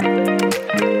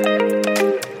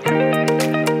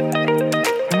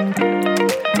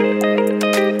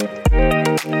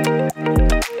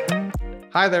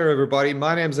Hi there, everybody.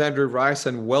 My name's Andrew Rice,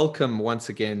 and welcome once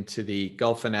again to the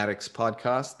Golf Fanatics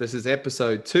podcast. This is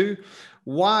episode 2.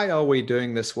 Why are we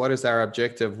doing this? What is our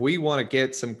objective? We want to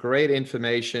get some great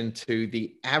information to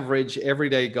the average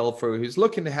everyday golfer who's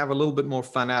looking to have a little bit more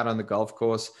fun out on the golf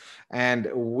course. And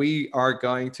we are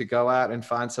going to go out and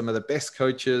find some of the best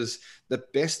coaches, the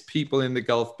best people in the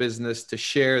golf business to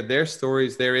share their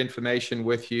stories, their information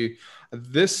with you.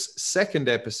 This second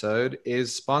episode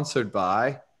is sponsored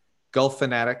by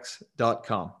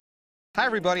golffanatics.com. Hi,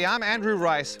 everybody. I'm Andrew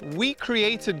Rice. We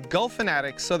created Golf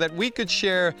Fanatics so that we could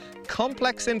share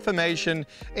complex information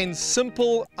in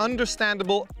simple,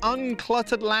 understandable,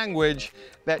 uncluttered language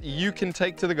that you can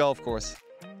take to the golf course.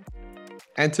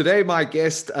 And today, my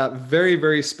guest, a very,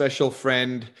 very special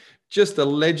friend, just a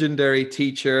legendary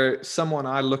teacher, someone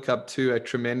I look up to a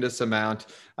tremendous amount,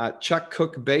 Chuck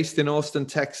Cook, based in Austin,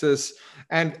 Texas.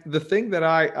 And the thing that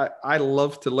I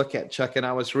love to look at, Chuck, and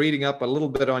I was reading up a little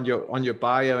bit on your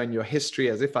bio and your history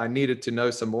as if I needed to know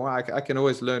some more. I can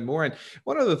always learn more. And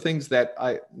one of the things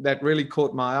that really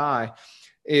caught my eye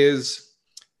is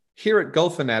here at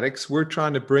Golf Fanatics, we're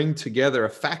trying to bring together a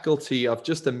faculty of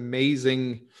just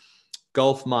amazing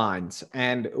golf minds.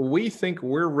 And we think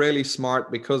we're really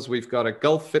smart because we've got a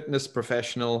golf fitness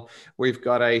professional, we've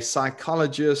got a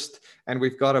psychologist, and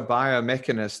we've got a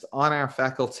biomechanist on our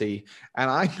faculty.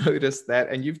 And I noticed that,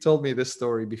 and you've told me this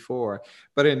story before,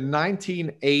 but in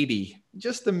 1980,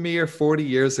 just a mere 40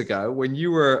 years ago, when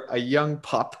you were a young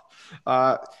pup,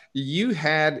 you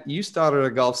started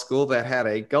a golf school that had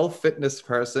a golf fitness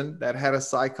person, that had a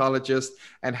psychologist,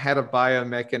 and had a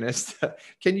biomechanist.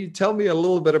 Can you tell me a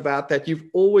little bit about that? You've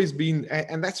always been,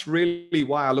 and that's really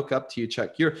why I look up to you,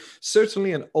 Chuck. You're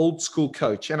certainly an old school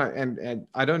coach, and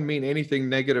I don't mean anything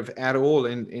negative at all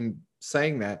in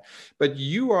saying that, but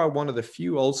you are one of the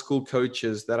few old school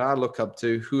coaches that I look up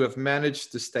to who have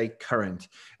managed to stay current.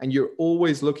 And you're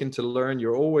always looking to learn.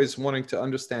 You're always wanting to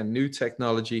understand new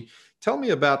technology. Tell me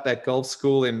about that golf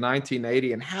school in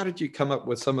 1980, and how did you come up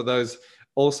with some of those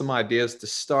awesome ideas to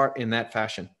start in that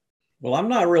fashion? Well, I'm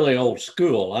not really old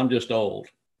school. I'm just old.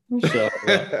 So,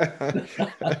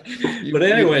 but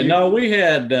anyway, no, we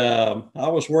had, I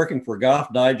was working for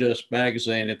Golf Digest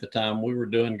magazine at the time. We were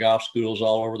doing golf schools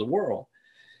all over the world.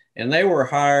 And they were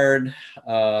hired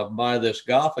by this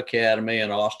golf academy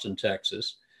in Austin,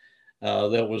 Texas.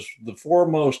 That was the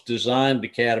foremost designed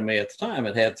academy at the time.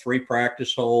 It had 3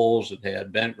 practice holes. It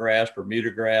had bent grass,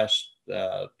 Bermuda grass,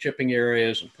 chipping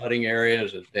areas and putting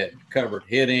areas. It had covered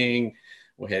hitting.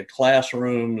 We had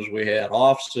classrooms, we had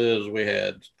offices, we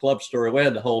had club story, we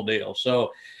had the whole deal.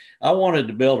 So I wanted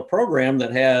to build a program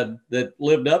that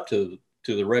lived up to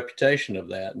the reputation of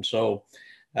that. And so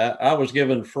I was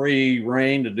given free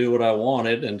rein to do what I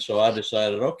wanted. And so I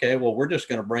decided, okay, well, we're just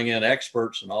going to bring in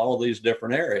experts in all of these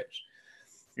different areas.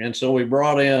 And so we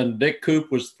brought in, Dick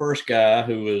Coop was the first guy,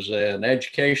 who was an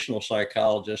educational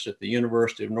psychologist at the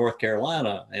University of North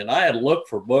Carolina. And I had looked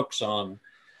for books on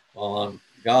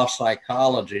golf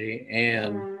psychology,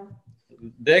 and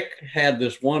Dick had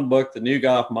this one book, The New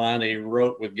Golf Mind, he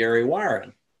wrote with Gary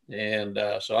Wiren. And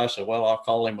so I said, well, I'll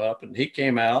call him up. And he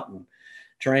came out and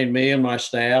trained me and my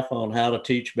staff on how to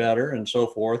teach better and so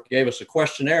forth. Gave us a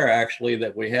questionnaire, actually,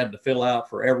 that we had to fill out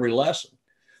for every lesson.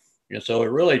 And so it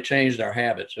really changed our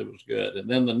habits. It was good. And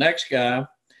then the next guy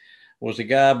was a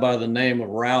guy by the name of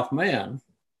Ralph Mann.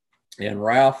 And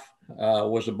Ralph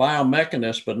was a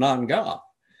biomechanist, but not in golf.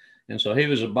 And so he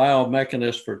was a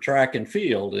biomechanist for track and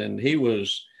field, and he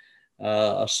was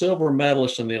a silver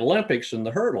medalist in the Olympics in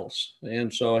the hurdles.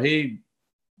 And so he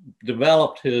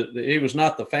developed he was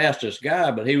not the fastest guy,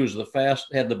 but he was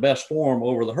had the best form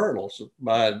over the hurdles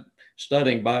by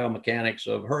studying biomechanics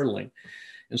of hurdling.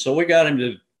 And so we got him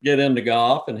to get into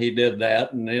golf, and he did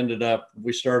that, and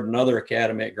we started another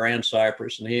academy at Grand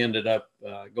Cypress, and he ended up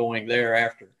going there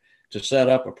after to set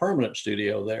up a permanent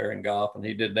studio there in golf. And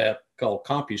he did that, called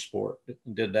CompuSport,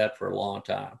 did that for a long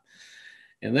time.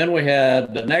 And then we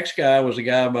had, the next guy was a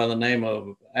guy by the name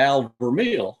of Al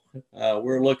Vermeil.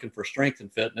 We're looking for strength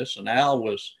and fitness. And Al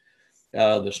was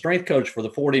the strength coach for the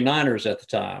 49ers at the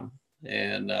time.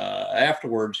 And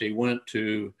afterwards he went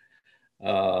to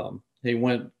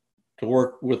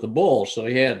work with the Bulls. So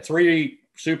he had 3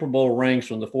 Super Bowl rings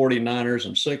from the 49ers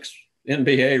and 6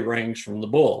 NBA rings from the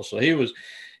Bulls. So he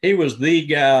was the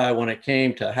guy when it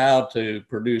came to how to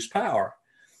produce power.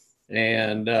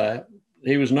 And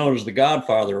he was known as the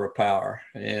godfather of power.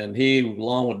 And he,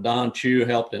 along with Don Chu,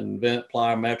 helped invent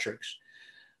plyometrics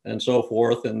and so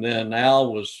forth. And then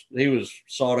Al was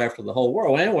sought after the whole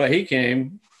world. Anyway, he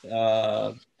came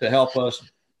to help us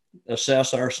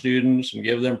assess our students and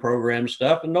give them program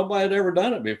stuff. And nobody had ever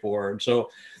done it before. And so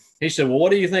he said, well,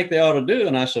 what do you think they ought to do?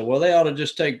 And I said, well, they ought to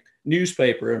just take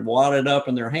newspaper and wad it up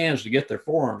in their hands to get their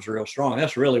forearms real strong.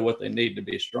 That's really what they need to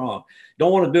be strong.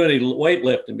 Don't want to do any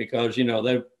weightlifting because, you know,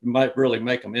 they might really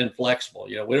make them inflexible.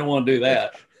 You know, we don't want to do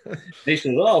that. He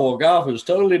says, oh, well, golf is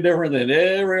totally different than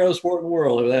every other sport in the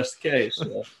world, if that's the case.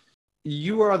 So.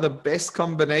 You are the best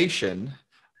combination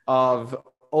of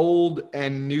old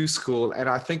and new school. And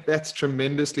I think that's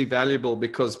tremendously valuable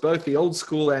because both the old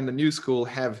school and the new school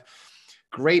have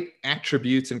great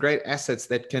attributes and great assets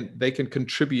that they can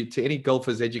contribute to any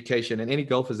golfer's education and any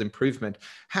golfer's improvement.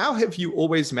 How have you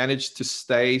always managed to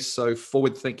stay so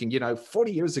forward thinking? You know,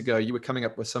 40 years ago, you were coming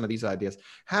up with some of these ideas.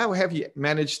 How have you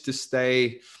managed to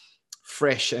stay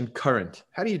fresh and current?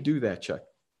 How do you do that, Chuck?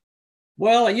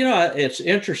 Well, you know, it's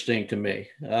interesting to me.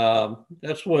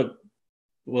 That's what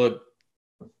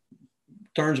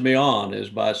turns me on is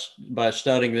by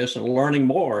studying this and learning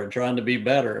more and trying to be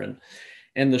better.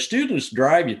 And the students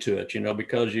drive you to it, you know,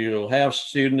 because you'll have a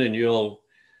student and you'll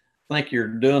think you're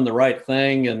doing the right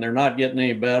thing and they're not getting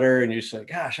any better. And you say,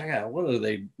 gosh, what are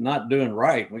they not doing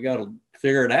right? We got to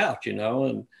figure it out, you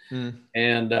know?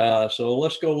 So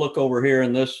let's go look over here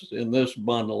in this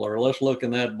bundle, or let's look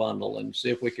in that bundle and see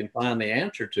if we can find the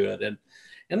answer to it.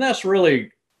 And that's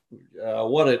really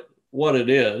what it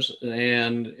is.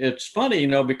 And it's funny, you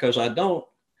know, because I don't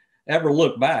ever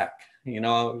look back, you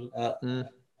know.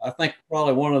 I think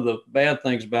probably one of the bad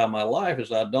things about my life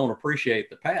is I don't appreciate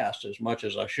the past as much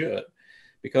as I should,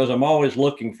 because I'm always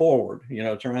looking forward, you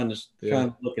know, trying to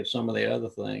look at some of the other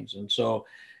things. And so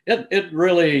it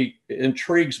really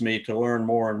intrigues me to learn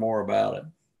more and more about it.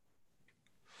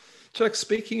 Chuck,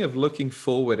 speaking of looking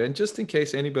forward, and just in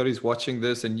case anybody's watching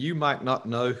this and you might not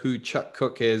know who Chuck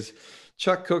Cook is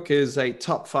a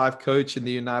top 5 coach in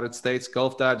the United States,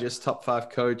 Golf Digest top 5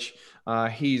 coach.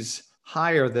 He's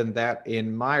higher than that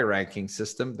in my ranking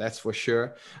system, that's for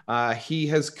sure. He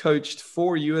has coached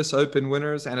 4 U.S. Open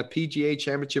winners and a PGA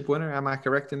Championship winner. Am I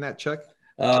correct in that, Chuck?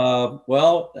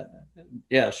 Well,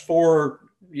 yes, 4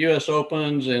 U.S.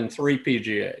 Opens and 3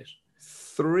 PGAs.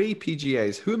 3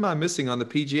 PGAs. Who am I missing on the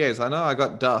PGAs? I know I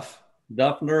got Duff.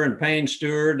 Duffner and Payne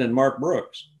Stewart and Mark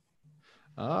Brooks.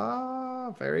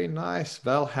 Ah, very nice.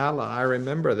 Valhalla. I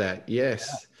remember that.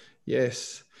 Yes. Yeah.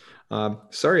 Yes.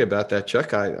 Sorry about that,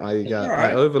 Chuck.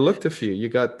 I overlooked a few. You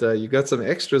got some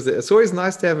extras. It's always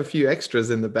nice to have a few extras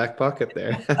in the back pocket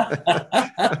there.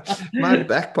 My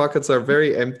back pockets are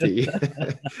very empty.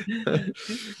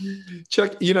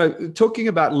 Chuck, you know, talking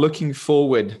about looking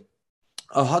forward,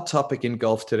 a hot topic in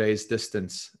golf today is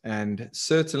distance. And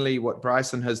certainly what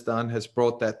Bryson has done has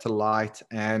brought that to light.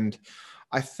 And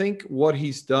I think what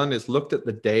he's done is looked at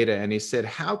the data and he said,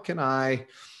 how can I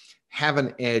have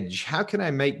an edge? How can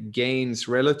I make gains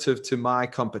relative to my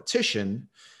competition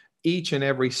each and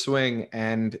every swing?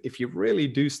 And if you really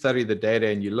do study the data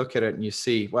and you look at it and you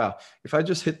see, well, if I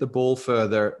just hit the ball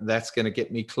further, that's going to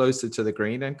get me closer to the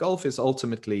green. And golf is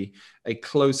ultimately a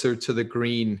closer to the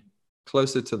green,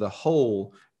 closer to the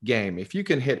hole game. If you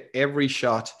can hit every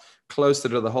shot closer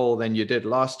to the hole than you did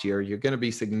last year, you're going to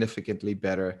be significantly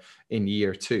better in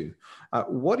year 2.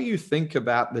 What do you think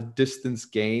about the distance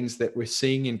gains that we're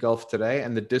seeing in golf today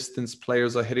and the distance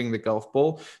players are hitting the golf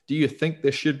ball? Do you think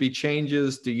there should be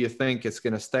changes? Do you think it's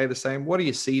going to stay the same? What do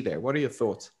you see there? What are your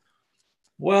thoughts?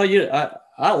 Well,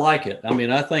 I like it. I mean,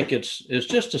 I think it's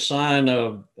just a sign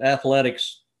of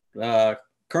athletics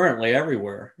currently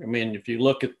everywhere. I mean, if you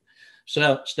look at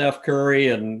Steph Curry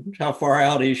and how far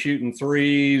out he's shooting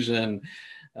threes and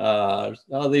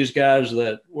all these guys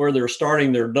where they're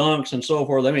starting their dunks and so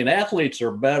forth. I mean, athletes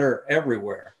are better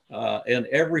everywhere in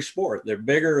every sport. They're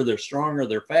bigger, they're stronger,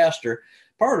 they're faster.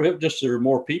 Part of it just there are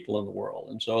more people in the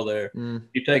world. And so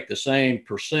you take the same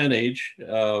percentage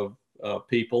of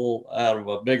people out of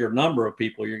a bigger number of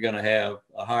people, you're going to have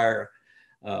a higher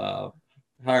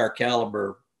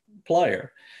caliber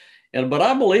player. But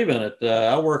I believe in it.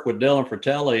 I work with Dylan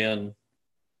Fratelli, and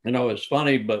you know, it's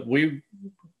funny, but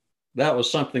that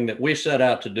was something that we set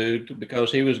out to do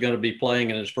because he was going to be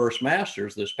playing in his first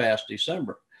Masters this past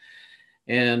December.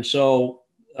 And so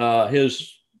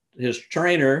his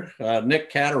trainer,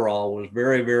 Nick Catterall, was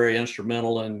very, very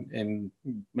instrumental in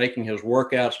making his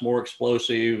workouts more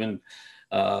explosive and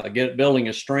building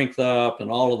his strength up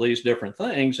and all of these different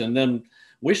things. And then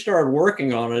we started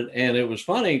working on it, and it was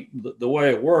funny the way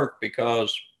it worked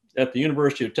because at the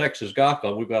University of Texas Golf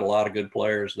Club, we've got a lot of good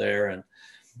players there.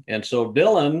 And so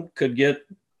Dylan could get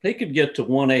to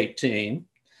 118,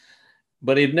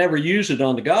 but he'd never use it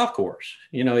on the golf course.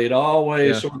 You know, he'd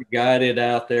always sort of guide it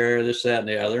out there, this, that, and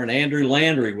the other. And Andrew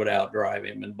Landry would outdrive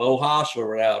him, and Bo Hostler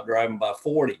would outdrive him by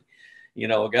 40. You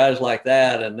know, guys like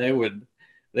that, and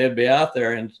they'd be out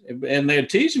there and they'd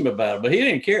tease him about it, but he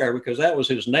didn't care because that was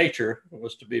his nature,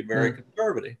 was to be very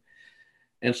conservative.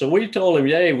 And so we told him,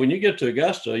 hey, when you get to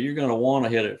Augusta, you're going to want to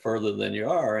hit it further than you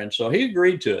are. And so he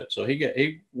agreed to it. So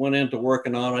he went into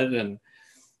working on it, and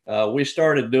we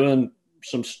started doing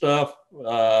some stuff,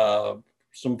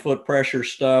 some foot pressure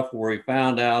stuff, where he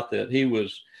found out that he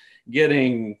was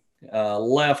getting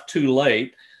left too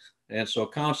late. And so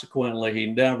consequently,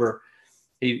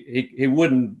 he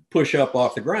wouldn't push up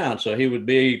off the ground. So he would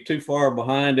be too far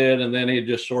behind it, and then he'd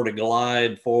just sort of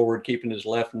glide forward, keeping his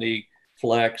left knee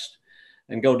flexed,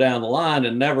 and go down the line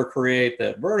and never create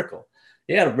that vertical.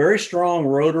 He had a very strong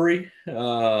rotary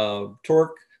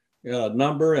torque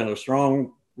number and a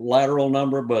strong lateral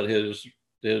number, but his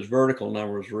vertical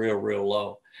number was real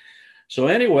low. So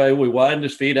anyway, we widened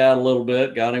his feet out a little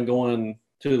bit, got him going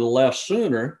to the left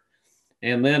sooner,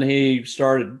 and then he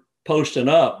started posting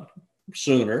up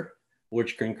sooner,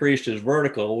 which increased his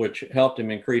vertical, which helped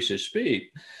him increase his speed.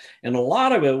 And a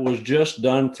lot of it was just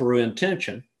done through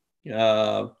intention.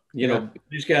 You know,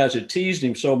 these guys had teased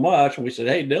him so much, and we said,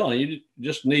 hey, Dylan, you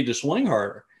just need to swing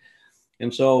harder.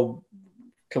 And so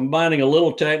combining a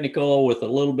little technical with a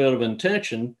little bit of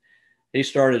intention, he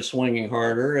started swinging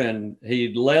harder, and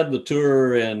he led the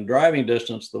tour in driving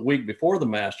distance the week before the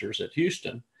Masters at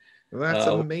Houston. Well, that's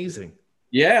amazing.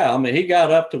 Yeah, I mean, he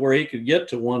got up to where he could get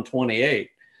to 128.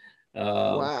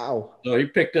 Wow. So he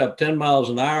picked up 10 miles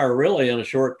an hour really in a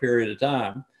short period of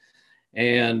time.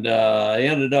 And he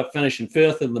ended up finishing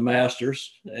 5th in the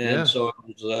Masters. And so it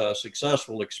was a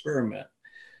successful experiment.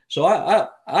 So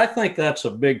I think that's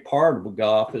a big part of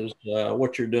golf is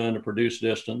what you're doing to produce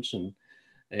distance.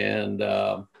 And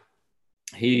I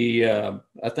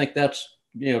think that's,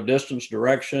 you know, distance,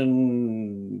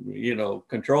 direction, you know,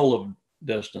 control of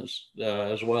distance,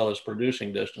 as well as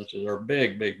producing distances are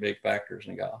big factors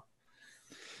in golf.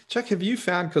 Chuck, have you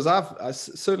found,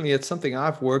 because certainly it's something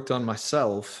I've worked on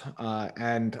myself,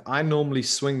 and I normally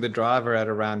swing the driver at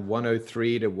around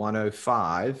 103 to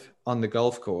 105 on the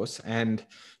golf course. And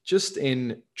just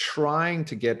in trying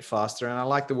to get faster, and I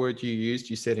like the word you used,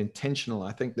 you said intentional.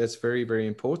 I think that's very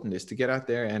important, is to get out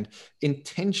there and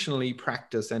intentionally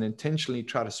practice and intentionally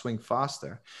try to swing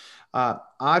faster.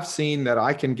 I've seen that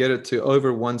I can get it to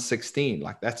over 116,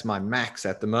 like that's my max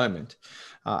at the moment.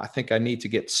 I think I need to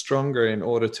get stronger in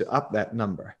order to up that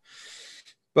number.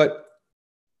 But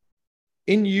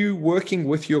in you working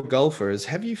with your golfers,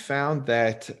 have you found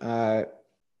that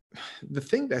the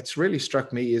thing that's really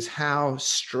struck me is how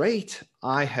straight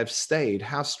I have stayed,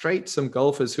 how straight some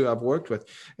golfers who I've worked with.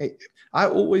 I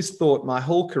always thought my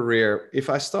whole career, if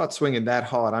I start swinging that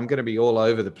hard, I'm going to be all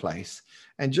over the place.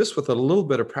 And just with a little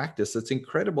bit of practice, it's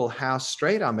incredible how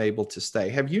straight I'm able to stay.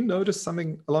 Have you noticed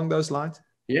something along those lines?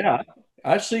 Yeah,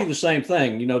 I see the same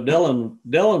thing. You know,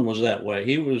 Dylan was that way.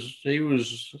 He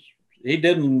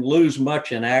didn't lose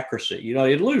much in accuracy. You know,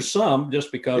 he'd lose some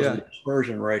just because of the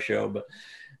dispersion ratio, but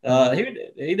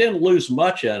he didn't lose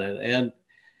much in it. And,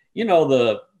 you know,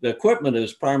 the equipment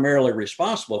is primarily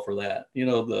responsible for that. You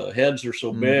know, the heads are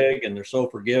so big and they're so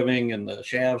forgiving, and the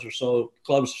shafts are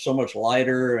clubs are so much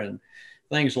lighter and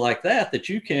things like that, that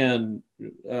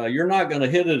you're not going to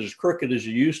hit it as crooked as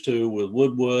you used to with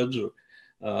woodwoods or,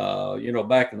 you know,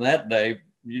 back in that day,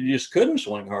 you just couldn't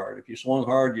swing hard. If you swung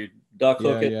hard, you duck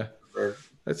hook it. Or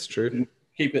that's true.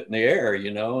 Keep it in the air,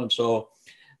 you know. And so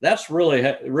that's really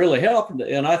helped.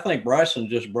 And I think Bryson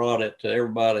just brought it to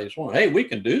everybody's one. Hey, we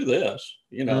can do this,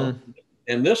 you know,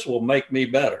 and this will make me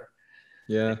better.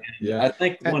 Yeah. I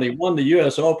think when he won the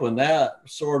U.S. Open, that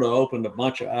sort of opened a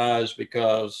bunch of eyes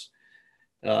because,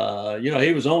 you know,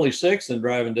 he was only 6th in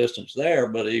driving distance there,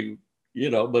 but he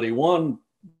won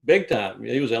big time.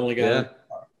 He was the only guy.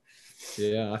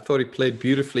 Yeah, I thought he played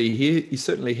beautifully. He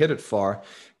certainly hit it far,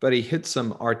 but he hit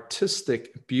some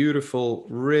artistic, beautiful,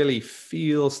 really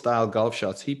field style golf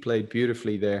shots. He played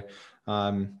beautifully there.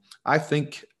 I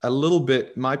think a little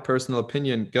bit, my personal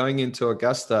opinion, going into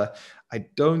Augusta, I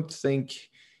don't think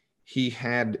he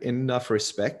had enough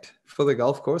respect for the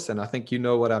golf course. And I think you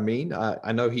know what I mean.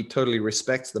 I know he totally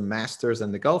respects the Masters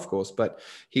and the golf course, but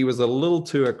he was a little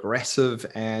too aggressive.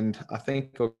 And I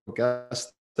think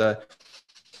Augusta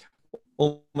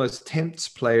almost tempts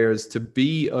players to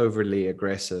be overly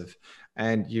aggressive.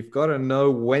 And you've got to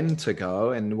know when to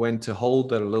go and when to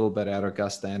hold it a little bit at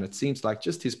Augusta. And it seems like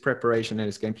just his preparation and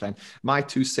his game plan, my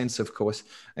 2 cents, of course,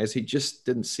 as he just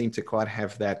didn't seem to quite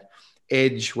have that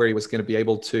edge where he was going to be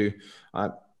able to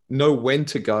know when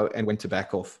to go and when to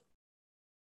back off.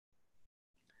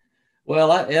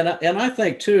 Well, I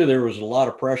think too, there was a lot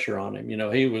of pressure on him. You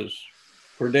know, he was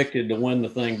predicted to win the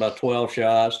thing by 12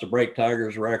 shots, to break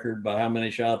Tiger's record by how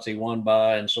many shots he won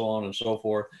by, and so on and so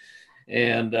forth.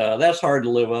 And that's hard to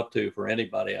live up to for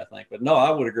anybody, I think. But no,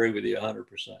 I would agree with you 100%.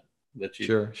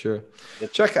 Sure.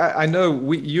 Chuck, I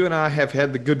know you and I have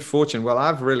had the good fortune. Well,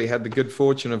 I've really had the good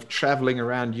fortune of traveling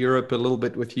around Europe a little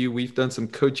bit with you. We've done some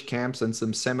coach camps and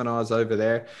some seminars over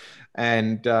there.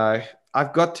 And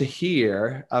I've got to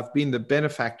hear, I've been the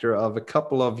benefactor of a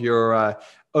couple of your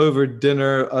over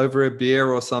dinner, over a beer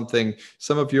or something,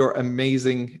 some of your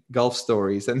amazing golf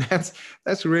stories. And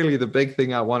that's really the big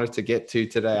thing I wanted to get to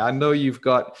today. I know you've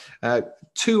got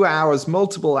 2 hours,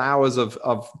 multiple hours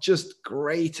of just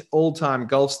great old-time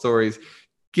golf stories.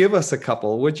 Give us a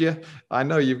couple, would you? I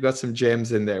know you've got some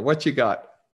gems in there. What you got?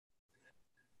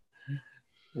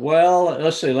 Well,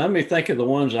 let's see. Let me think of the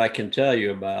ones I can tell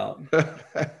you about.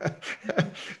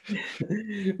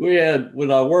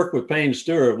 When I worked with Payne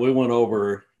Stewart, we went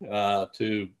over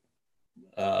to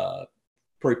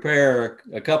prepare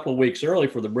a couple of weeks early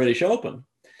for the British Open.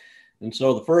 And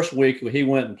so the first week he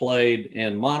went and played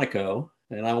in Monaco,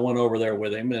 and I went over there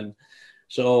with him. And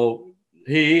so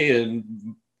he,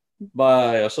 and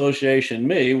by association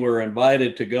me, were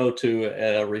invited to go to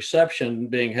a reception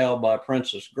being held by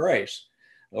Princess Grace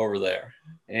over there.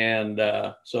 And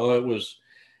so it was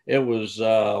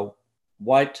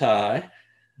white tie.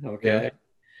 Okay. Yeah.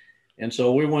 And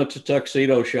so we went to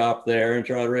tuxedo shop there and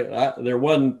there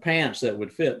wasn't pants that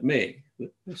would fit me.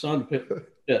 Some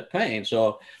fit Payne.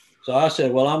 So I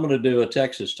said, well, I'm going to do a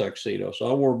Texas tuxedo. So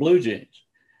I wore blue jeans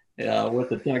with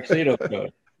the tuxedo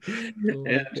coat.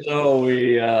 And so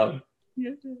when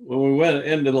we went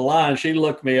into the line, she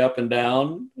looked me up and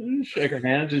down, shook her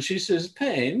hands, and she says,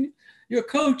 Payne, your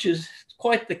coach is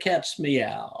quite the cat's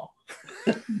meow.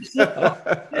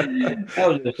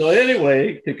 So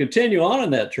anyway, to continue on in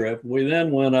that trip, we then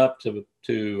went up to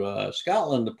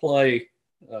Scotland to play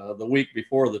the week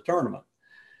before the tournament.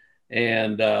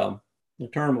 And the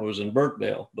tournament was in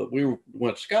Birkdale, but we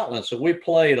went to Scotland. So we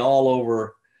played all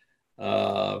over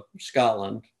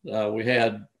Scotland. We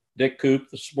had Dick Coop,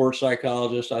 the sports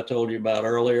psychologist I told you about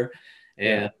earlier,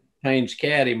 and Payne's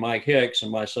caddy, Mike Hicks,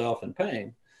 and myself and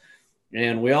Payne.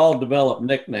 And we all developed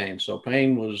nicknames. So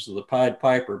Payne was the Pied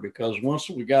Piper, because once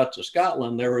we got to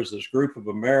Scotland, there was this group of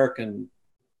American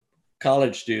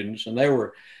college students, and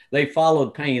they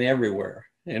followed Payne everywhere.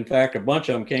 In fact, a bunch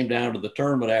of them came down to the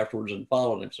tournament afterwards and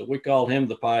followed him. So we called him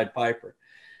the Pied Piper.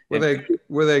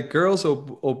 Were they girls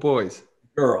or boys?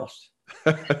 Girls.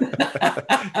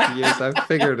 Yes, I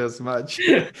figured as much.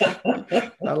 I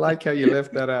like how you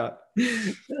left that out.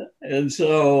 And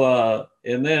so,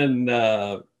 and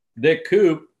then Dick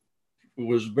Coop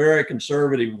was very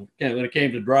conservative when it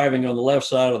came to driving on the left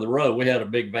side of the road. We had a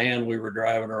big van we were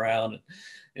driving around,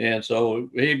 and so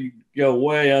he'd go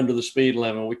way under the speed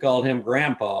limit. We called him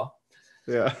Grandpa.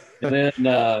 Yeah. And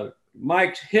then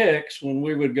Mike Hicks, when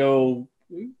we would go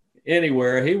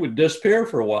anywhere, he would disappear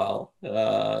for a while.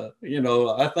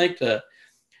 I think to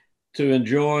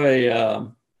enjoy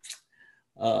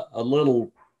a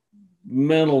little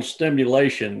mental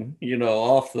stimulation,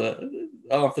 off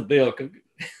the deal.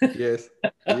 Yes.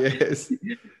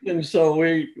 And so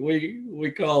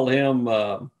we called him.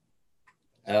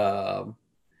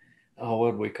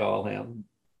 What did we call him?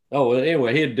 Oh,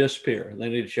 anyway, he'd disappear.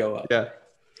 Then he'd show up. Yeah.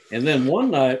 And then one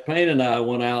night, Payne and I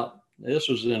went out. This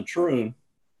was in Troon.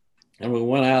 And we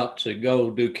went out to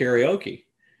go do karaoke.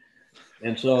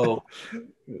 And so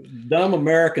dumb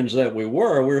Americans that we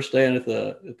were staying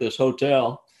at this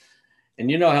hotel. And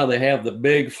you know how they have the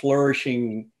big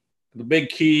flourishing, the big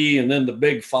key, and then the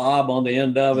big fob on the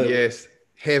end of it? Yes,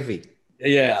 heavy.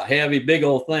 Yeah, heavy, big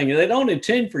old thing. And they don't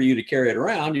intend for you to carry it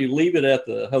around. You leave it at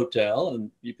the hotel and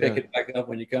you pick it back up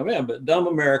when you come in. But dumb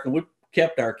American, we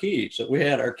kept our keys. So we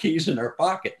had our keys in our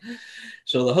pocket.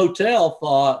 So the hotel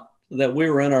thought that we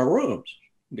were in our rooms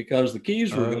because the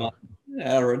keys were gone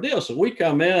out of our deal. So we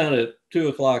come in at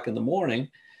 2:00 in the morning,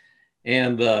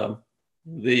 and the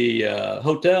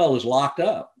hotel is locked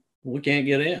up. We can't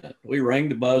get in. We ring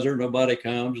the buzzer, nobody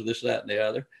comes, this, that, and the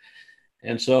other.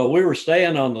 And so we were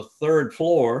staying on the 3rd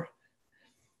floor,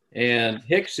 and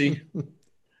Hicksy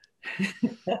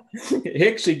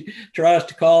tries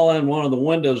to call in one of the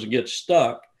windows and gets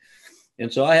stuck.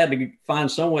 And so I had to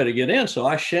find some way to get in. So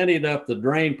I shinnied up the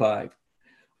drain pipe,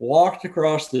 walked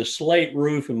across this slate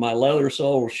roof in my leather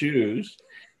sole shoes,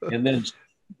 and then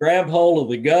grabbed hold of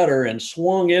the gutter and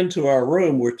swung into our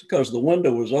room because the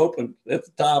window was open at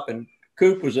the top and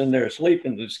Coop was in there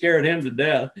sleeping. It scared him to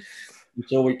death. And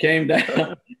so we came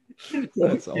down.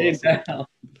 That's awesome. Down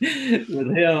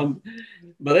with him.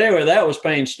 But anyway, that was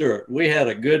Payne Stewart. We had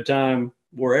a good time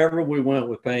wherever we went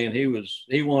with Payne,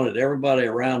 he wanted everybody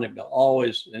around him to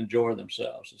always enjoy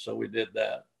themselves. And so we did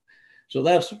that. So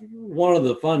that's one of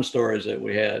the fun stories that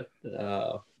we had.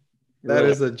 That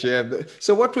really. is a gem.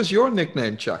 So what was your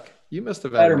nickname, Chuck? You must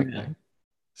have had a Spider-Man. nickname.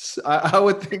 I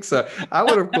would think so. I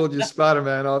would have called you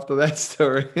Spider-Man after that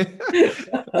story.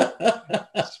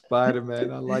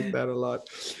 Spider-Man. I like that a lot.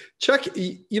 Chuck,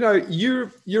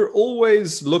 you're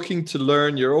always looking to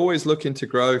learn. You're always looking to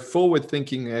grow, forward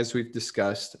thinking, as we've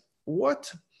discussed.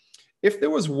 What if there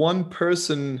was one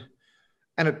person,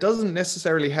 and it doesn't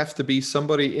necessarily have to be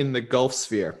somebody in the golf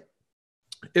sphere,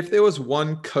 if there was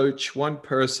one coach, one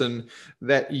person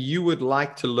that you would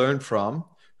like to learn from,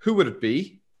 who would it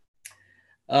be?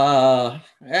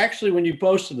 Actually, when you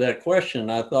posted that question,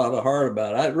 I thought hard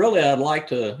about it. I'd like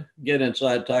to get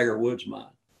inside Tiger Woods' mind.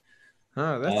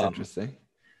 Oh, that's interesting.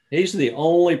 He's the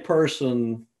only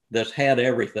person that's had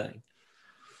everything.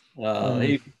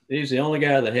 He's the only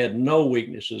guy that had no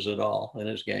weaknesses at all in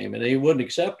his game, and he wouldn't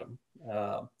accept them.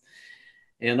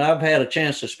 And I've had a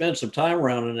chance to spend some time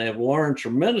around him, and I've learned a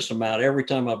tremendous amount every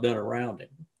time I've been around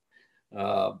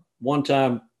him. One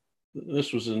time,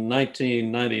 this was in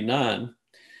 1999,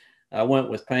 I went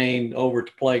with Payne over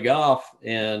to play golf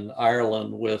in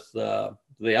Ireland with the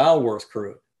Isleworth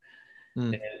crew.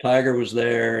 And Tiger was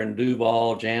there, and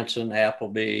Duval, Jansen,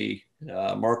 Appleby,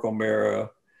 Mark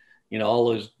O'Meara, all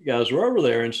those guys were over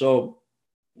there. And so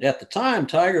at the time,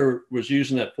 Tiger was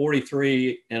using that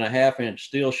 43.5-inch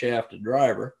steel shafted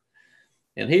driver,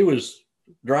 and he was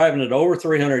driving it over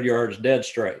 300 yards dead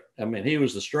straight. I mean, he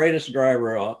was the straightest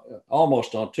driver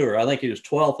almost on tour. I think he was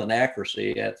 12th in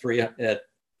accuracy at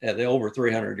the over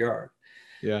 300 yard.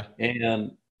 Yeah.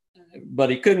 But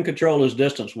he couldn't control his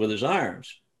distance with his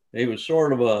irons. He was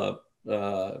sort of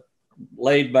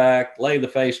laid back, lay the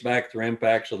face back through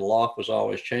impact, so the loft was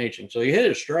always changing. So he hit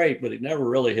it straight, but he never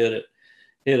really hit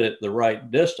it the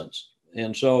right distance.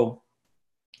 And so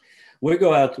we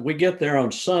go out, we get there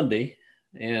on Sunday,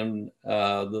 and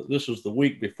this was the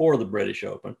week before the British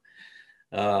Open.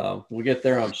 We get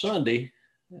there on Sunday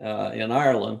in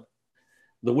Ireland,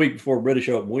 the week before British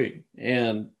Open week.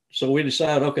 And so we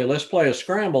decided, okay, let's play a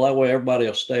scramble. That way everybody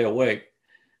will stay awake.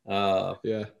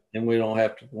 And we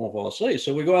won't fall asleep.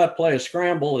 So we go out and play a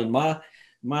scramble, and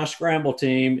my scramble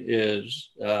team is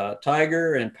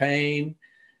Tiger and Payne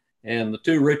and the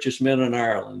two richest men in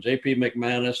Ireland, J.P.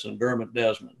 McManus and Dermot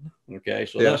Desmond. Okay,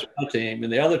 so that's my team.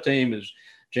 And the other team is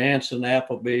Jansen,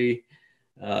 Appleby,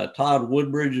 Todd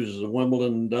Woodbridge is the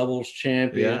Wimbledon doubles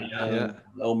champion,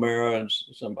 O'Meara and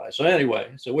somebody. So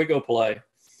anyway, so we go play,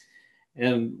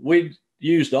 and we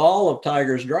used all of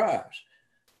Tiger's drives.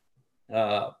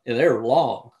 And they were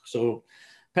long. So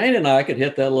Payne and I could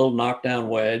hit that little knockdown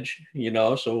wedge,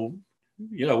 so,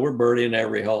 we're birdieing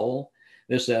every hole,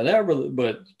 this, that, that,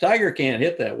 but Tiger can't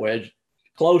hit that wedge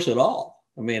close at all.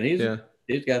 I mean,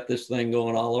 he's got this thing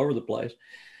going all over the place.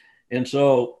 And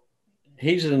so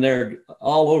he's in there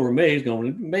all over me. He's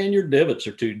going, man, your divots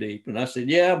are too deep. And I said,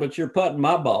 yeah, but you're putting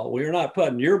my ball. Well, you're not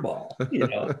putting your ball,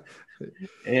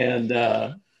 And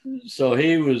so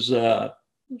he was,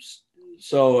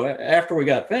 so after we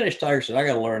got finished, Tiger said, I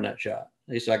got to learn that shot.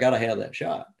 He said, I got to have that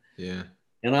shot. Yeah.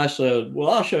 And I said, well,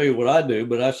 I'll show you what I do.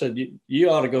 But I said, you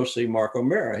ought to go see Mark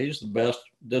O'Meara. He's the best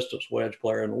distance wedge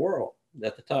player in the world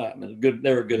at the time. And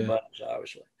they were good buddies,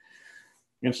 obviously.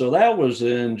 And so that was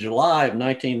in July of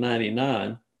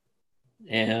 1999.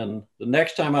 And the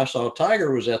next time I saw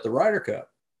Tiger was at the Ryder Cup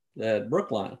at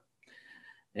Brookline.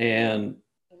 And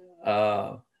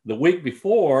the week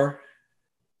before,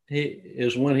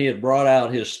 is when he had brought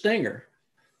out his Stinger.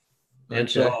 And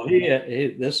so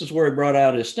this is where he brought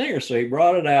out his Stinger. So he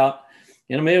brought it out,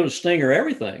 and I mean, it was Stinger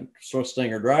everything. So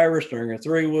Stinger driver, Stinger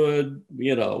 3-wood,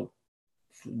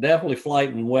 definitely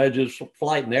flighting wedges,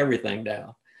 flighting everything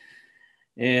down.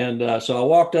 And so I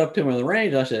walked up to him in the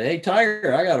range. I said, hey,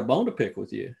 Tiger, I got a bone to pick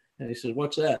with you. And he said,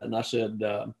 what's that? And I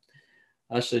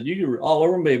said, you were all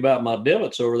over me about my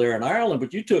divots over there in Ireland,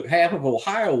 but you took half of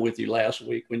Ohio with you last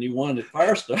week when you won at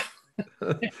Firestone.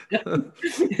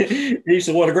 He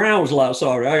said, well, the ground was a lot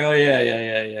softer. I go,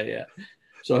 yeah.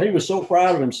 So he was so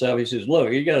proud of himself. He says, look,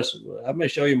 I'm going to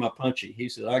show you my punchy. He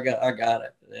said, I got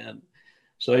it. And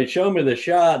so he showed me the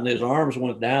shot, and his arms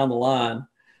went down the line,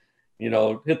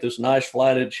 hit this nice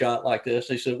flatted shot like this.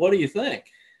 He said, what do you think?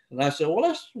 And I said, well,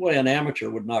 that's the way an amateur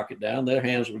would knock it down. Their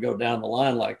hands would go down the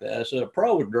line like that. I said, a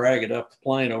pro would drag it up the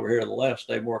plane over here to the left,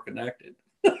 stay more connected.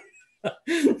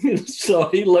 So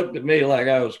he looked at me like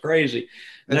I was crazy.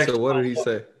 And so what did he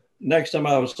say? Next time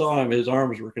I saw him, his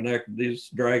arms were connected. He was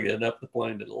dragging it up the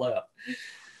plane to the left.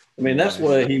 I mean, that's the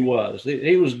way he was.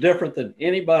 He was different than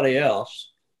anybody else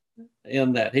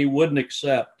in that he wouldn't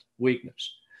accept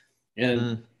weakness.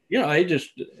 And, he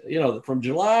just, from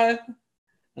July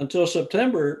until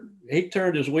September, he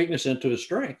turned his weakness into his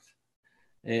strength.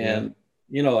 And,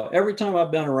 every time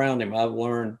I've been around him, I've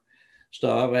learned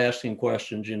stuff. I've asked him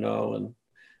questions, and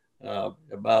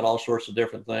about all sorts of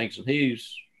different things. And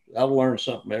I've learned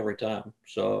something every time.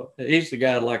 So he's the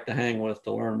guy I'd like to hang with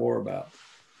to learn more about.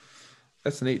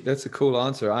 That's neat. That's a cool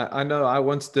answer. I know I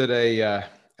once did a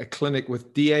clinic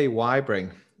with D.A.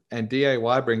 Weibring, and D.A.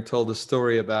 Weibring told a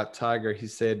story about Tiger. He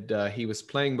said he was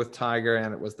playing with Tiger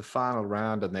and it was the final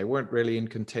round and they weren't really in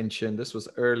contention. This was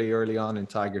early on in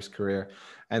Tiger's career.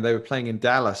 And they were playing in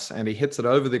Dallas and he hits it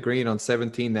over the green on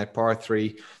 17, that par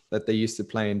 3 that they used to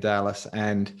play in Dallas.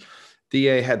 And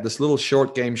DA had this little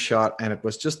short game shot, and it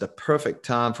was just a perfect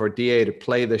time for DA to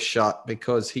play this shot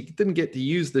because he didn't get to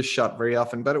use this shot very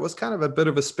often, but it was kind of a bit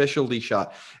of a specialty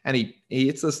shot. And he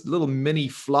hits this little mini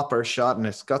flopper shot, and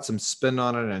it's got some spin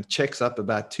on it and checks up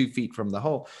about 2 feet from the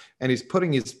hole. And he's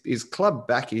putting his club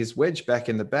back, his wedge back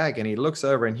in the bag, and he looks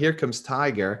over, and here comes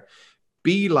Tiger,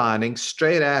 beelining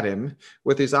straight at him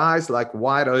with his eyes like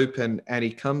wide open. And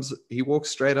he walks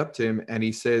straight up to him, and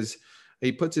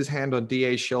he puts his hand on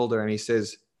DA's shoulder and he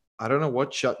says, I don't know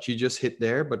what shot you just hit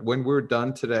there, but when we're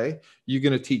done today, you're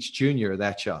going to teach Junior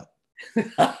that shot.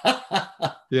 And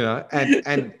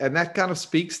that kind of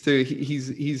speaks to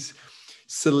he's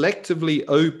selectively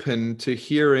open to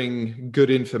hearing good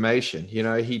information.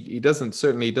 He doesn't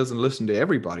listen to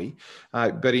everybody,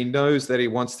 but he knows that he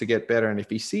wants to get better. And if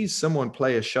he sees someone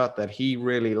play a shot that he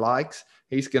really likes,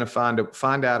 he's going to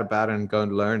find out about it and go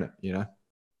and learn it,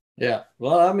 Yeah.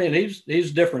 Well, I mean,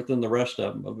 he's different than the rest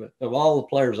of them, of all the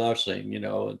players I've seen,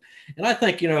 and I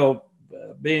think,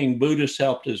 being Buddhist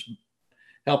helped his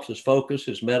focus,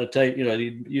 his meditate,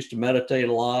 he used to meditate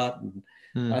a lot.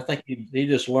 And I think he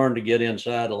just learned to get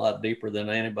inside a lot deeper than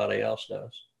anybody else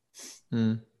does.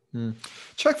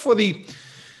 Chuck,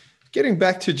 getting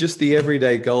back to just the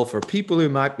everyday golfer, people who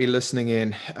might be listening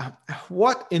in,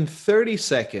 what in 30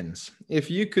 seconds,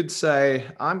 if you could say,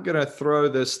 I'm going to throw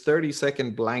this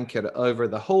 30-second blanket over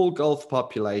the whole golf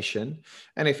population,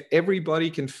 and if everybody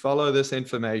can follow this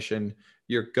information,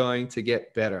 you're going to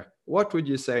get better. What would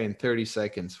you say in 30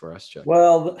 seconds for us, Chuck?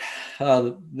 Well,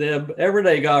 the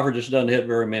everyday golfer just doesn't hit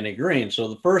very many greens. So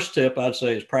the first tip I'd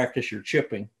say is practice your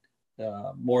chipping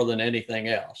more than anything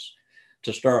else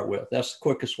to start with. That's the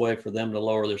quickest way for them to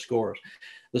lower their scores.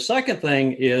 The second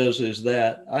thing is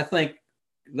that I think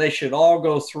they should all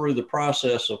go through the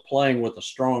process of playing with a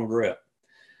strong grip,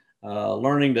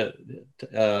 learning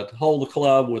to hold the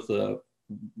club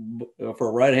for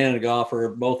a right-handed golfer,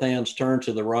 both hands turned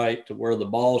to the right to where the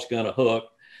ball's going to hook,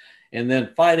 and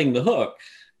then fighting the hook.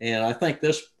 And I think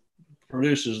this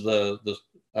produces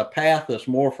a path that's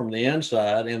more from the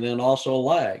inside and then also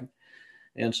lag.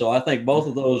 And so I think both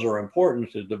of those are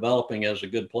important to developing as a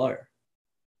good player.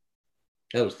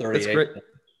 That was 38. That's great.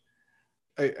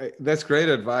 That's great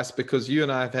advice, because you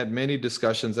and I have had many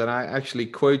discussions, and I actually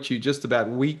quote you just about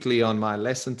weekly on my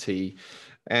lesson tee.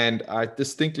 And I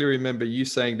distinctly remember you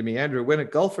saying to me, Andrew, when a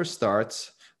golfer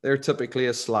starts, they're typically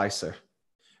a slicer.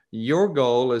 Your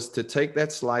goal is to take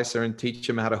that slicer and teach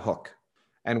them how to hook.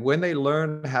 And when they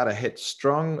learn how to hit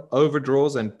strong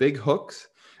overdraws and big hooks,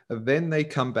 then they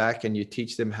come back and you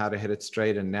teach them how to hit it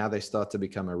straight. And now they start to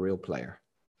become a real player.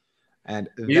 And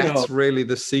that's really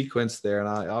the sequence there. And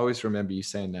I always remember you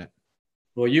saying that.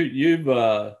 Well,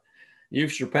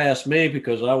 you've surpassed me,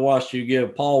 because I watched you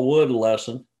give Paul Wood a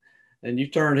lesson, and you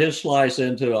turned his slice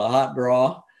into a hot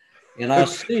draw. And I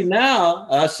see now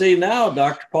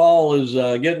Dr. Paul is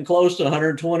getting close to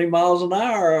 120 miles an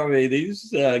hour. I mean, he's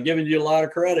giving you a lot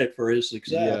of credit for his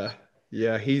success.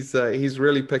 Yeah, he's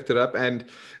really picked it up. And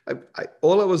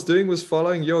all I was doing was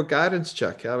following your guidance,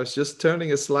 Chuck. I was just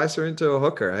turning a slicer into a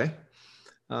hooker, eh?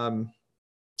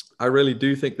 I really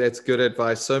do think that's good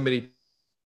advice. So many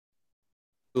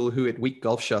people who hit weak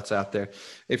golf shots out there,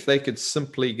 if they could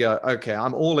simply go, okay,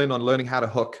 I'm all in on learning how to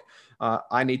hook.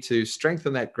 I need to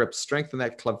strengthen that grip, strengthen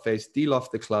that club face,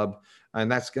 de-loft the club.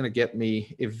 And that's going to get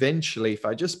me eventually, if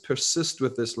I just persist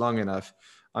with this long enough,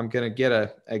 I'm going to get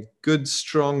a good,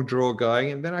 strong draw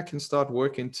going. And then I can start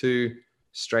working to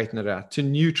straighten it out, to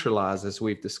neutralize, as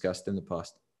we've discussed in the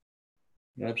past.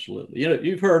 Absolutely.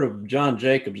 You've heard of John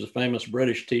Jacobs, a famous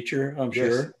British teacher, I'm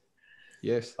sure.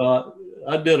 Yes.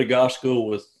 I did a golf school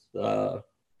with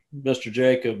Mr.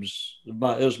 Jacobs. It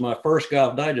was my first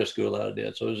Golf Digest school that I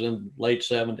did. So it was in late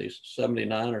 70s,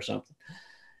 79 or something.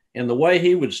 And the way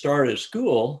he would start his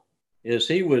school is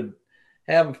he would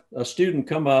have a student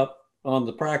come up on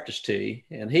the practice tee,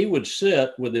 and he would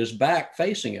sit with his back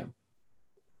facing him.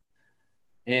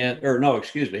 or no,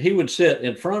 excuse me, he would sit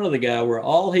in front of the guy where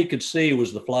all he could see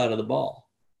was the flight of the ball.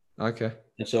 Okay.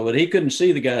 And so, but he couldn't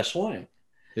see the guy swing.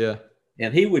 Yeah.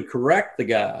 And he would correct the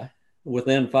guy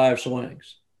within 5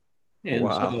 swings. And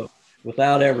Wow. so,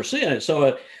 without ever seeing it.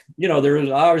 So, there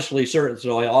is obviously certain,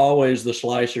 so always the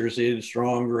slicers,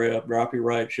 strong grip, drop your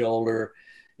right shoulder,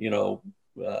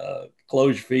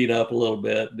 close your feet up a little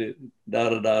bit, da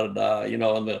da da da da,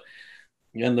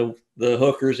 and the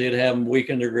hookers, he'd have them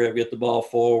weaken their grip, get the ball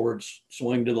forward,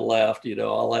 swing to the left,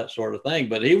 all that sort of thing.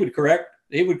 But he would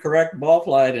correct ball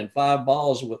flight in 5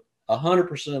 balls with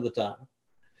 100% of the time.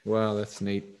 Wow, that's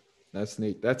neat. That's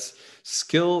neat. That's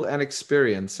skill and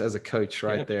experience as a coach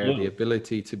right there. Absolutely. The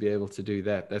ability to be able to do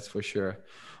that. That's for sure.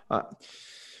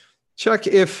 Chuck,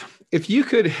 if you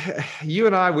could, you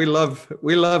and I, we love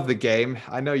the game.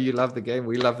 I know you love the game.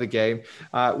 We love the game,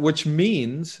 which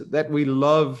means that we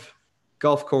love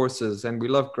golf courses, and we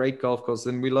love great golf courses,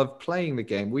 and we love playing the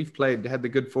game. We've had the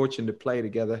good fortune to play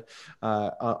together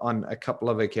on a couple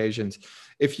of occasions.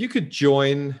 If you could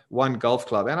join one golf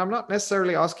club, and I'm not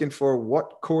necessarily asking for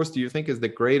what course do you think is the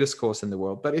greatest course in the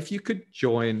world, but if you could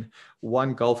join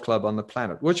one golf club on the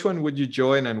planet, which one would you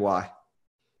join and why?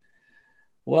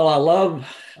 Well, I love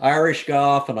Irish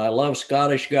golf, and I love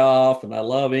Scottish golf, and I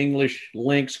love English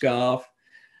links golf.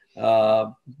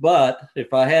 But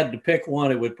if I had to pick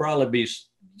one, it would probably be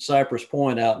Cypress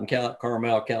Point out in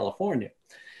Carmel, California.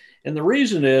 And the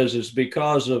reason is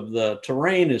because of the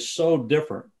terrain is so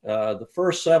different. The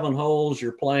first 7 holes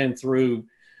you're playing through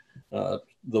the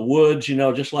woods,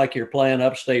 just like you're playing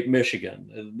upstate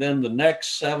Michigan. And then the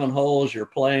next 7 holes you're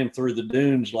playing through the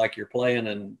dunes like you're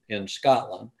playing in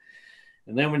Scotland.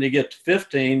 And then when you get to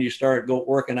 15, you start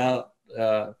working out,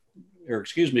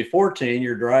 14,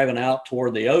 you're driving out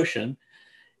toward the ocean.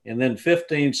 And then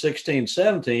 15, 16,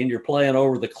 17, you're playing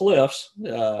over the cliffs,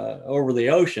 over the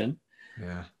ocean.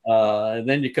 Yeah. And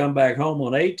then you come back home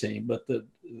on 18, but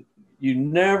you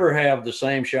never have the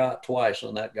same shot twice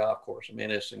on that golf course. I mean,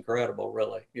 it's incredible,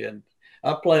 really. And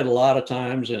I've played a lot of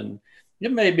times, and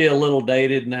it may be a little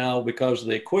dated now because of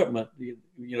the equipment. You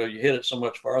hit it so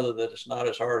much farther that it's not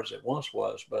as hard as it once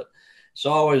was, but it's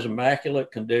always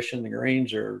immaculate condition. The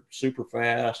greens are super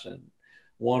fast and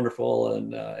wonderful,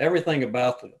 and everything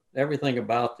about the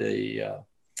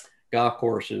golf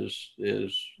course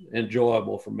is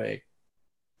enjoyable for me.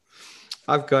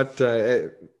 I've got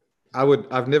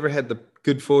I've never had the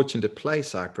good fortune to play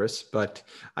Cypress, but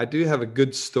I do have a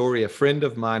good story. A friend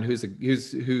of mine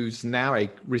who's now a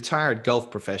retired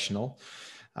golf professional.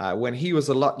 When he was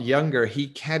a lot younger, he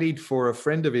caddied for a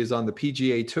friend of his on the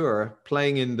PGA Tour,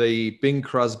 playing in the Bing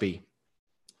Crosby.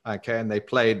 Okay, and they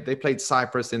played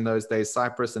Cypress in those days,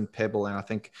 Cypress and Pebble, and I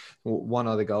think one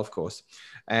other golf course.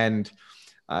 And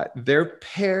they're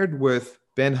paired with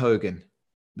Ben Hogan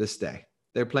this day.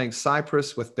 They're playing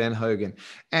Cypress with Ben Hogan.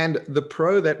 And the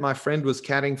pro that my friend was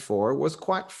caddying for was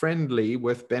quite friendly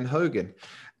with Ben Hogan.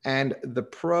 And the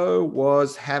pro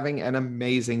was having an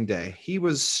amazing day. He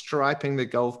was striping the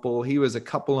golf ball. He was a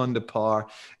couple under par,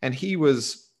 and he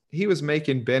was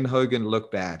making Ben Hogan look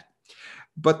bad.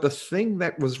 But the thing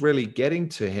that was really getting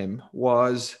to him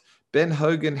was Ben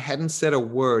Hogan hadn't said a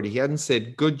word. He hadn't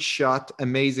said good shot,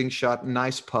 amazing shot,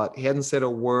 nice putt. He hadn't said a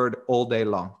word all day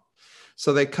long.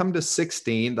 So they come to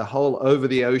 16, the hole over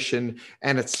the ocean,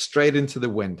 and it's straight into the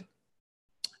wind.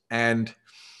 And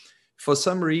for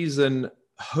some reason,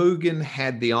 Hogan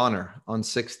had the honor on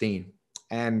 16.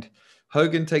 And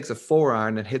Hogan takes a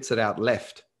 4-iron and hits it out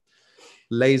left,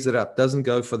 lays it up, doesn't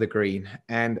go for the green.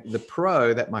 And the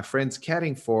pro that my friend's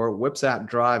caddying for whips out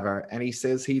driver, and he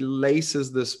says he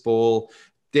laces this ball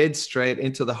dead straight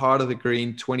into the heart of the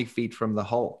green, 20 feet from the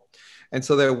hole. And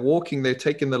so they're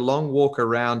taking the long walk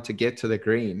around to get to the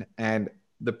green. And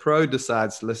the pro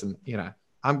decides, listen,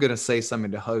 I'm going to say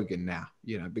something to Hogan now,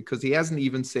 because he hasn't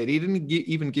even said, he didn't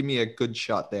even give me a good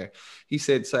shot there. He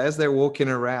said, so as they're walking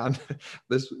around,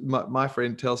 my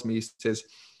friend tells me, he says,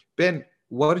 Ben,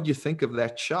 what did you think of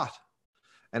that shot?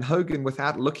 And Hogan,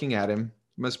 without looking at him,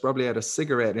 most probably had a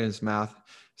cigarette in his mouth,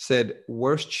 said,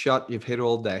 worst shot you've hit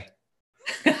all day.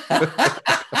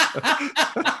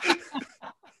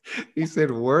 He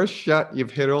said, worst shot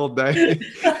you've hit all day.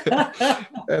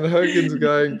 And Hogan's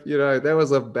going, that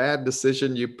was a bad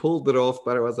decision. You pulled it off,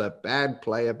 but it was a bad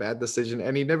play, a bad decision.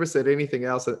 And he never said anything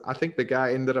else. I think the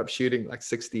guy ended up shooting like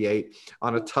 68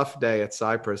 on a tough day at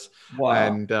Cypress.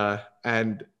 Wow.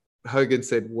 And Hogan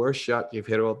said, worst shot you've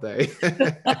hit all day.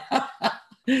 Well,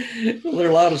 there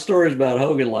are a lot of stories about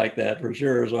Hogan like that for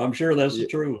sure. So I'm sure that's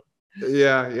true.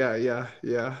 Yeah.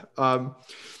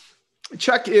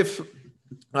 Chuck,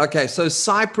 Okay, so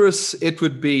Cyprus, it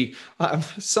would be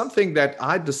something that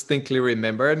I distinctly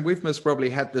remember, and we've most probably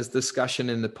had this discussion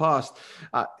in the past.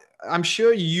 Uh, I'm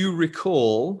sure you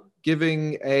recall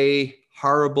giving a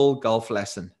horrible golf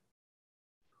lesson.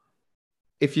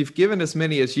 If you've given as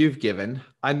many as you've given,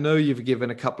 I know you've given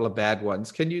a couple of bad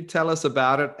ones. Can you tell us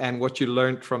about it and what you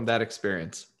learned from that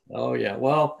experience? Oh yeah.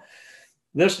 Well,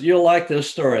 you'll like this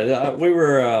story. We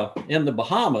were in the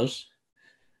Bahamas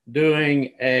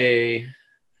doing a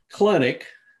clinic,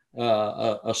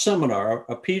 a seminar,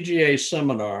 a PGA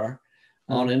seminar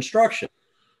on instruction.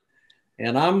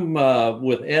 And I'm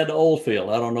with Ed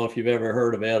Oldfield. I don't know if you've ever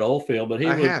heard of Ed Oldfield, but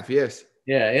I have, yes.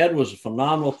 Yeah, Ed was a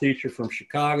phenomenal teacher from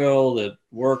Chicago that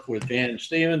worked with Jan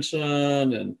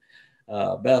Stevenson and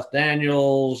Beth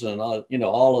Daniels and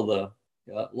all of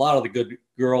a lot of the good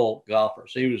girl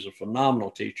golfers. He was a phenomenal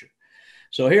teacher.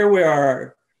 So here we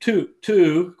are,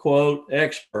 two quote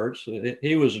experts.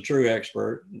 He was a true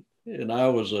expert, and I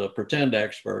was a pretend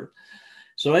expert.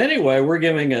 So anyway, we're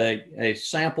giving a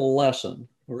sample lesson.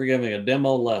 We're giving a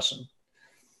demo lesson,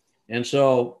 and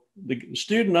so the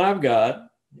student I've got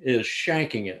is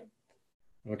shanking it.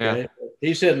 Okay. Yeah.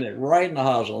 He's hitting it right in the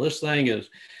hosel. This thing is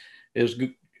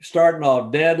starting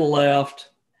off dead left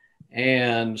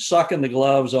and sucking the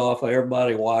gloves off of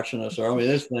everybody watching us. I mean,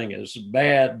 this thing is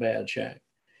bad shank.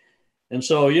 And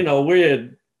so, we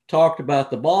had talked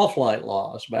about the ball flight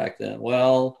laws back then.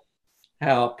 Well,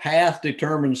 how path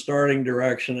determines starting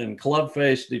direction and club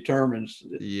face determines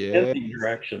ending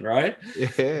direction, right?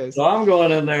 Yes. So I'm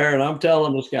going in there and I'm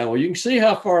telling this guy, well, you can see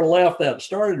how far left that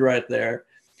started right there.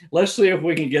 Let's see if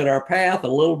we can get our path a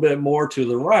little bit more to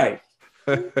the right.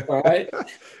 All right.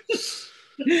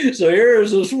 So here's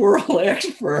this world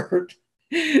expert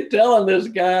telling this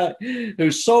guy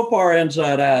who's so far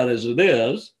inside out as it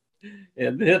is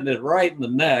and hitting it right in the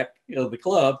neck of the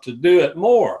club to do it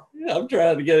more. I'm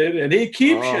trying to get it, and he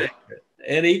keeps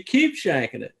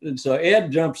shanking it. And so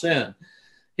Ed jumps in.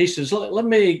 He says, let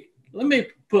me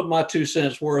put my 2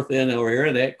 cents worth in over here.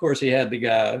 And of course, he had the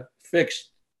guy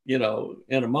fixed, in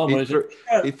a moment.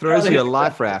 He throws you a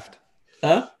life raft.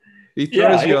 Huh? He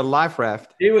throws you a life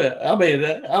raft.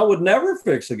 I would never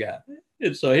fix the guy.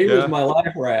 And so he was my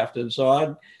life raft. And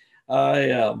so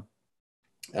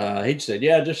he said,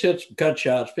 yeah, just hit some cut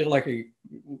shots. Feel like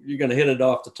you're going to hit it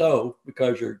off the toe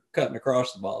because you're cutting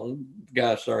across the ball. And the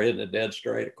guy started hitting it dead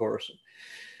straight, of course.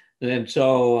 And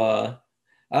so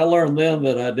I learned then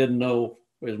that I didn't know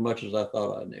as much as I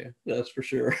thought I knew. That's for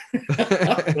sure.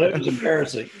 It was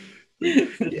embarrassing.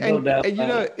 No doubt.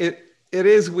 And it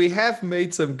is. We have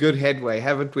made some good headway,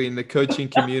 haven't we, in the coaching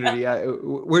community?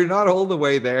 We're not all the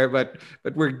way there, but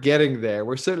we're getting there.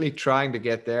 We're certainly trying to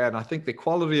get there. And I think the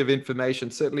quality of information,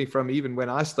 certainly from even when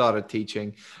I started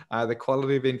teaching, the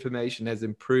quality of information has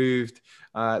improved.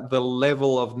 The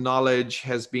level of knowledge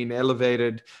has been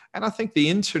elevated. And I think the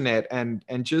internet and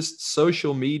just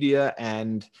social media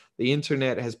and the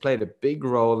internet has played a big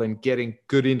role in getting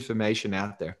good information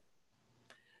out there.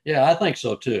 Yeah, I think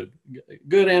so too.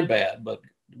 Good and bad, but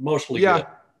mostly good.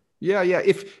 Yeah.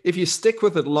 If you stick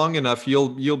with it long enough,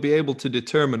 you'll be able to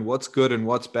determine what's good and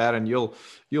what's bad, and you'll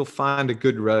find a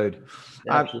good road.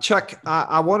 Chuck,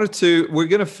 we're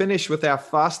going to finish with our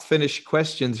fast finish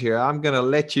questions here. I'm going to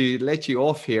let you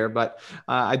off here, but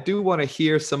I do want to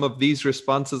hear some of these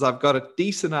responses. I've got a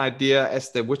decent idea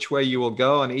as to which way you will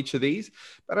go on each of these,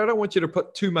 but I don't want you to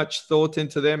put too much thought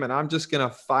into them, and I'm just going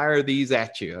to fire these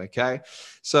at you, okay?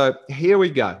 So here we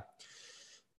go.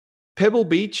 Pebble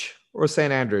Beach or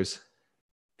St. Andrews?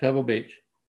 Pebble Beach.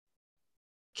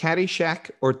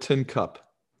 Caddyshack or Tin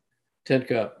Cup? Tin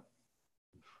Cup.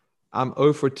 I'm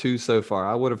 0 for 2 so far.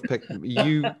 I would have picked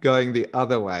you going the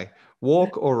other way.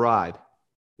 Walk or ride?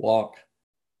 Walk.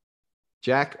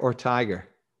 Jack or Tiger?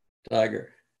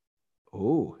 Tiger.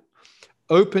 Ooh.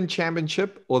 Open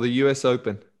Championship or the US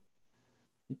Open?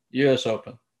 US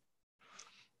Open.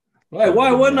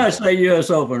 Why wouldn't I say US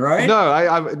Open, right? No,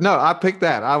 I picked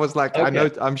that. I was like,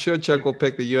 okay. I'm sure Chuck will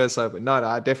pick the US Open. No,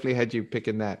 I definitely had you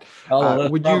picking that. Oh,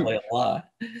 that's probably a lie.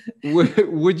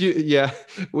 Would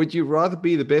you rather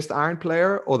be the best iron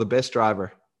player or the best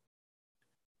driver?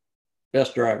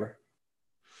 Best driver.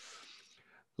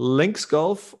 Links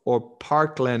Golf or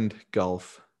Parkland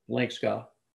Golf? Links Golf.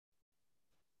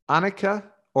 Annika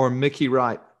or Mickey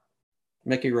Wright?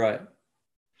 Mickey Wright.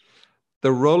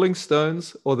 The Rolling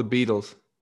Stones or the Beatles?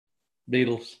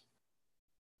 Beatles.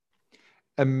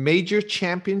 A major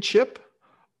championship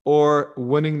or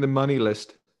winning the money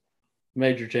list?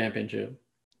 Major championship.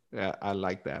 Yeah, I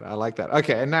like that.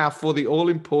 Okay, and now for the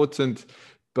all-important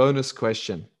bonus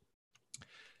question.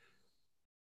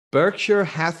 Berkshire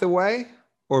Hathaway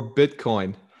or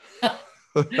Bitcoin?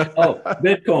 Oh,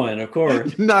 Bitcoin, of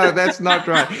course. No, that's not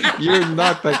right. You're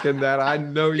not picking that. I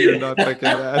know you're not picking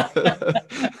that.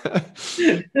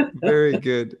 Very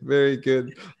good. Very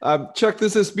good. Chuck,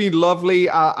 this has been lovely.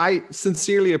 I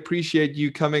sincerely appreciate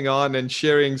you coming on and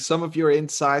sharing some of your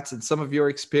insights and some of your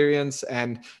experience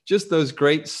and just those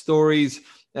great stories.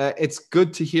 It's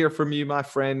good to hear from you, my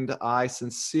friend. I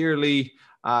sincerely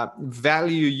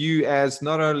value you as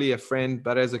not only a friend,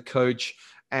 but as a coach.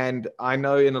 And I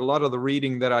know in a lot of the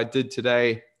reading that I did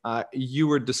today, you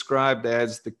were described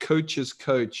as the coach's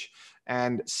coach.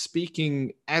 And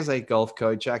speaking as a golf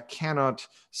coach, I cannot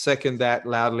second that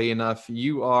loudly enough.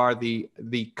 You are the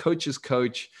coach's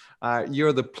coach.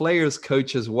 You're the player's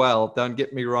coach as well. Don't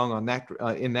get me wrong on that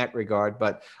in that regard.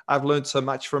 But I've learned so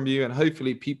much from you, and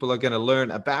hopefully people are going to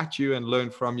learn about you and learn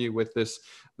from you with this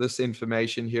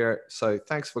information here. So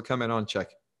thanks for coming on, Chuck.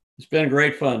 It's been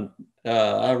great fun.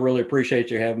 I really appreciate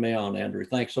you having me on, Andrew.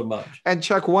 Thanks so much. And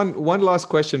Chuck, one last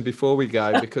question before we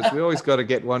go, because we always got to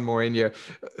get one more in here.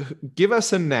 Give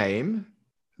us a name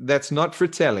that's not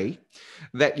Fratelli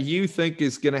that you think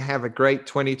is going to have a great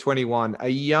 2021, a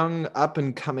young up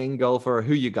and coming golfer.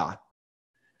 Who you got?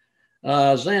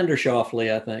 Xander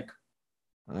Schauffele, I think.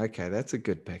 Okay, that's a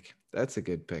good pick. That's a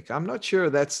good pick. I'm not sure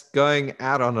that's going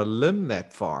out on a limb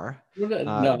that far.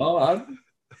 No,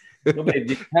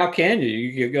 how can you?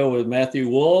 You could go with Matthew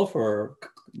Wolff or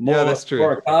that's true.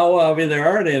 Morikawa. I mean, there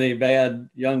aren't any bad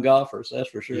young golfers, that's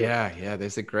for sure. Yeah.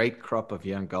 There's a great crop of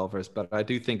young golfers, but I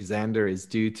do think Xander is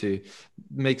due to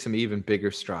make some even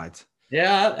bigger strides.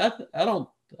 Yeah, I don't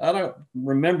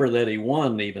remember that he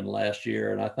won even last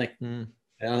year, and I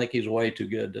think he's way too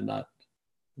good to not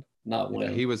win.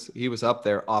 Yeah, he was up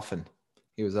there often.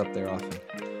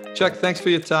 Chuck, thanks for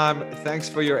your time. Thanks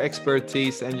for your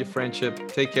expertise and your friendship.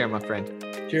 Take care, my friend.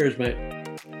 Cheers, mate.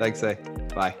 Thanks,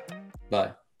 Bye.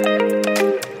 Bye.